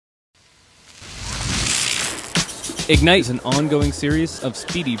Ignite is an ongoing series of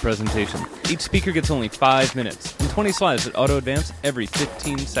speedy presentations. Each speaker gets only 5 minutes and 20 slides that auto-advance every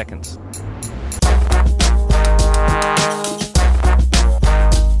 15 seconds.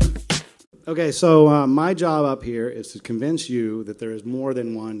 Okay, so my job up here is to convince you that there is more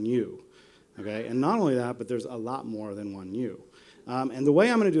than one you. Okay, and not only that, but there's a lot more than one you. And the way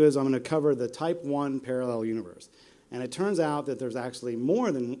I'm going to do is I'm going to cover the type 1 parallel universe. And it turns out that there's actually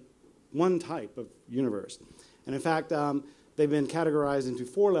more than one type of universe. And in fact, they've been categorized into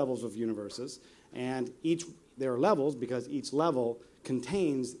 4 levels of universes. And there are levels because each level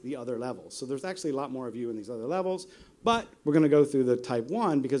contains the other levels. So there's actually a lot more of you in these other levels. But we're going to go through the type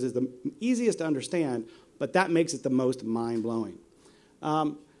 1 because it's the easiest to understand, but that makes it the most mind-blowing.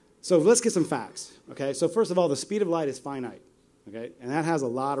 So let's get some facts. Okay? So first of all, the speed of light is finite. Okay? And that has a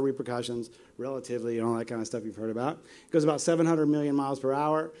lot of repercussions, relatively, and all that kind of stuff you've heard about. It goes about 700 million miles per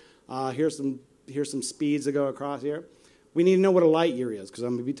hour. Here's some speeds that go across here. We need to know what a light year is because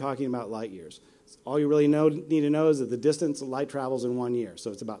I'm going to be talking about light years. All you really need to know is that the distance light travels in 1 year.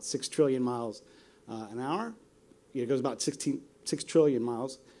 So it's about 6 trillion miles an hour. It goes about 6 trillion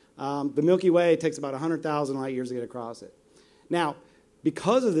miles. The Milky Way takes about 100,000 light years to get across it. Now,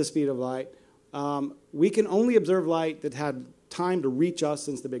 because of the speed of light, we can only observe light that had time to reach us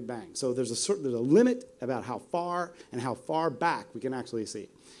since the Big Bang. So there's a limit about how far and how far back we can actually see.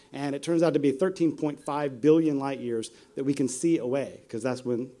 And it turns out to be 13.5 billion light years that we can see away, because that's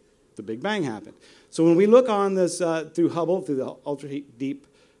when the Big Bang happened. So when we look on this through Hubble, through the ultra-deep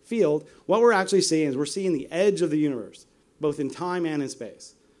field, what we're actually seeing is we're seeing the edge of the universe, both in time and in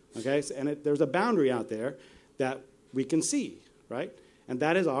space. Okay? So, and there's a boundary out there that we can see, right? And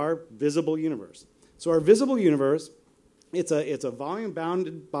that is our visible universe. So our visible universe, it's a volume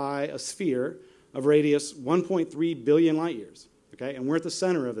bounded by a sphere of radius 1.3 billion light years. Okay? And we're at the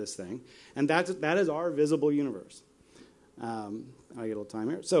center of this thing. And that is our visible universe. I'll get a little time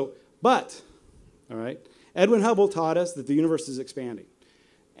here. So, but, all right, Edwin Hubble taught us that the universe is expanding.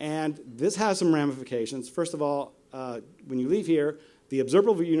 And this has some ramifications. First of all, when you leave here, the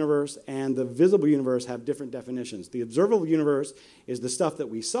observable universe and the visible universe have different definitions. The observable universe is the stuff that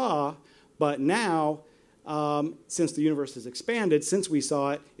we saw, but now, since the universe has expanded, since we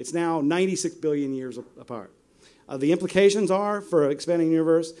saw it, it's now 96 billion years apart. The implications are, for an expanding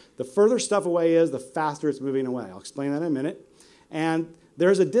universe, the further stuff away is, the faster it's moving away. I'll explain that in a minute. And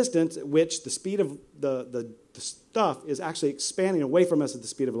there's a distance at which the speed of the stuff is actually expanding away from us at the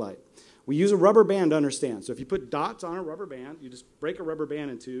speed of light. We use a rubber band to understand. So if you put dots on a rubber band, you just break a rubber band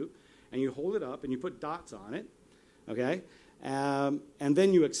in two, and you hold it up, and you put dots on it, okay? And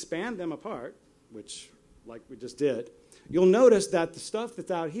then you expand them apart, which, like we just did. You'll notice that the stuff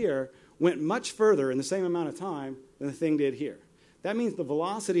that's out here went much further in the same amount of time than the thing did here. That means the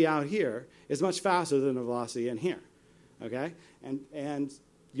velocity out here is much faster than the velocity in here, okay? And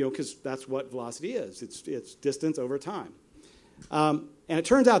you know, because that's what velocity is. It's distance over time. And it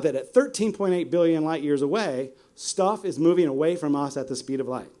turns out that at 13.8 billion light years away, stuff is moving away from us at the speed of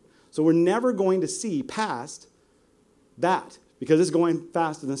light. So we're never going to see past that because it's going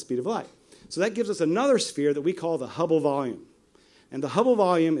faster than the speed of light. So that gives us another sphere that we call the Hubble volume. And the Hubble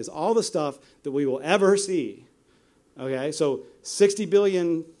volume is all the stuff that we will ever see. Okay, so 60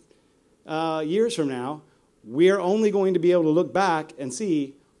 billion years from now, we're only going to be able to look back and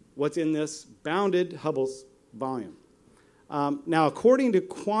see what's in this bounded Hubble's volume. Now, according to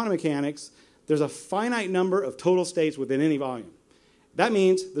quantum mechanics, there's a finite number of total states within any volume. That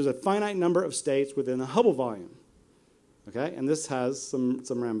means there's a finite number of states within the Hubble volume. Okay, and this has some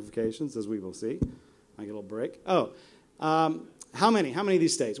ramifications, as we will see. I get a little break. How many of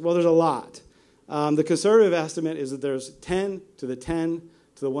these states? Well, there's a lot. The conservative estimate is that there's 10 to the 10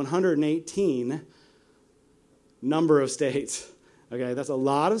 to the 118 number of states. Okay, that's a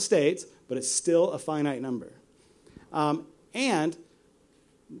lot of states, but it's still a finite number. And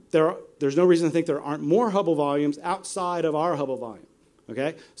there's no reason to think there aren't more Hubble volumes outside of our Hubble volume.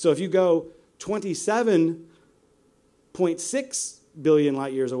 Okay, so if you go 27.6 billion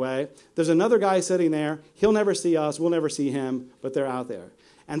light years away, there's another guy sitting there. He'll never see us. We'll never see him, but they're out there.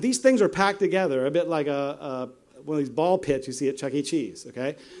 And these things are packed together, a bit like one of these ball pits you see at Chuck E. Cheese.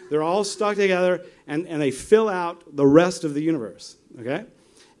 Okay, they're all stuck together, and they fill out the rest of the universe. Okay,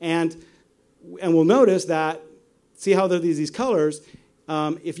 and we'll notice that. See how there's these colors.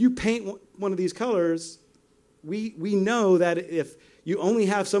 If you paint one of these colors, we know that if you only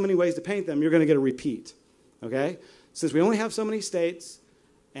have so many ways to paint them, you're going to get a repeat. Okay? Since we only have so many states,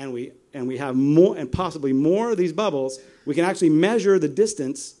 and we have more and possibly more of these bubbles, we can actually measure the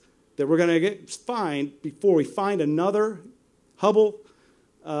distance that we're going to find before we find another Hubble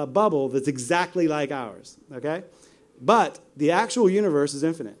bubble that's exactly like ours. Okay? But the actual universe is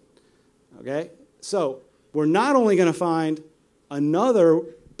infinite. Okay? So we're not only going to find another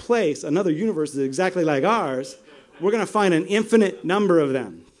place, another universe that's exactly like ours, we're going to find an infinite number of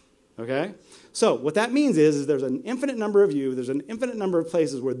them. Okay? So what that means is there's an infinite number of you, there's an infinite number of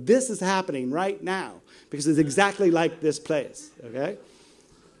places where this is happening right now because it's exactly like this place. Okay?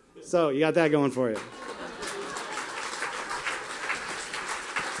 So you got that going for you.